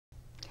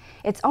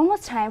It's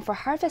almost time for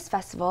Harvest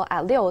Festival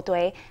at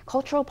Liudui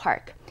Cultural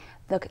Park.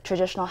 The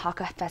traditional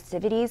Hakka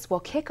festivities will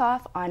kick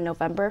off on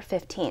November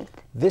 15th.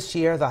 This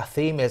year, the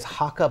theme is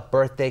Hakka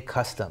Birthday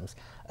Customs.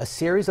 A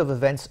series of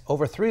events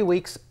over 3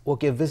 weeks will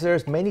give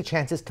visitors many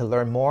chances to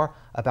learn more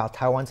about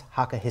Taiwan's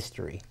Hakka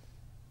history.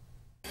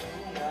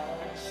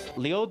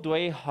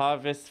 Liudui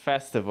Harvest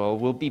Festival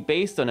will be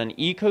based on an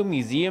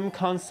eco-museum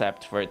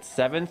concept for its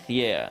 7th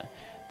year.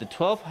 The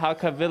 12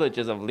 Hakka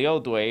villages of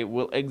Liudui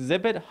will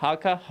exhibit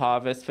Hakka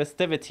Harvest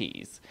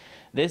festivities.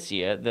 This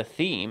year, the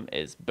theme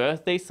is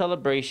birthday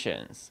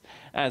celebrations.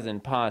 As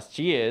in past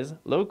years,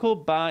 local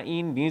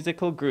Bayin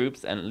musical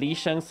groups and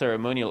Lisheng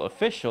ceremonial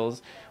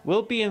officials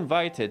will be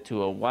invited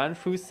to a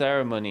Wanfu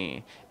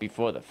Ceremony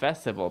before the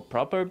festival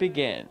proper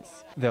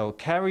begins. They'll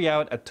carry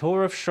out a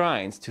tour of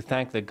shrines to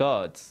thank the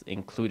gods,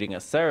 including a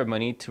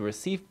ceremony to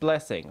receive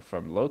blessing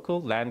from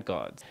local land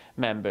gods.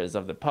 Members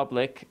of the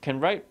public can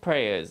write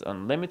prayers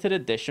on limited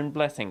edition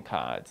blessing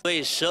cards.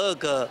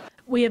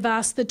 We have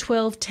asked the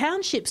 12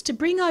 townships to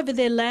bring over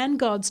their land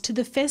gods to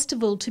the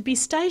festival to be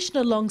stationed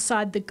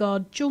alongside the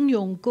god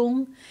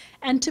Zhongyonggung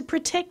and to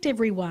protect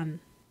everyone.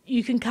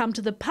 You can come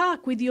to the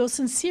park with your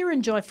sincere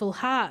and joyful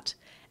heart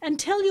and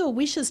tell your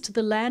wishes to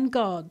the land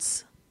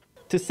gods.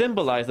 To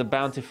symbolize a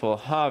bountiful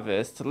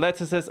harvest,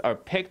 lettuces are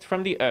picked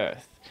from the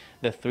earth.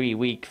 The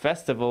 3-week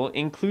festival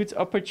includes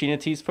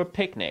opportunities for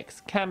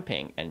picnics,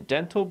 camping, and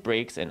dental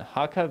breaks in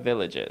Hakka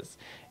villages.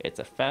 It's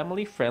a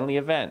family-friendly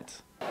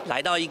event.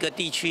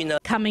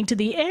 Coming to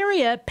the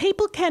area,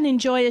 people can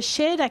enjoy a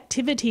shared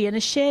activity and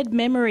a shared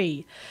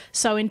memory.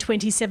 So in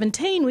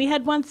 2017, we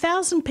had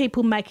 1,000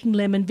 people making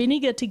lemon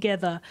vinegar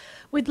together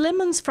with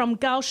lemons from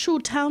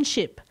Gaoshu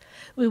Township.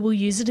 We will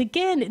use it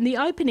again in the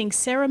opening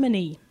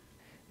ceremony.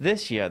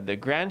 This year, the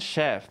Grand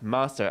Chef,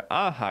 Master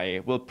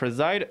Ahai, will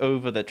preside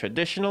over the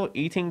traditional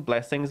Eating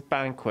Blessings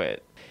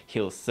banquet.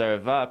 He'll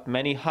serve up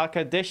many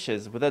Hakka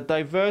dishes with a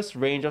diverse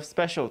range of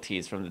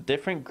specialties from the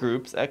different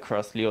groups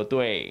across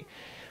Liudui.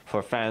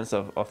 For fans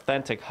of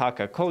authentic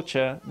Hakka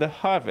culture, the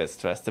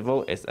Harvest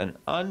Festival is an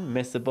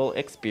unmissable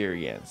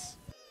experience.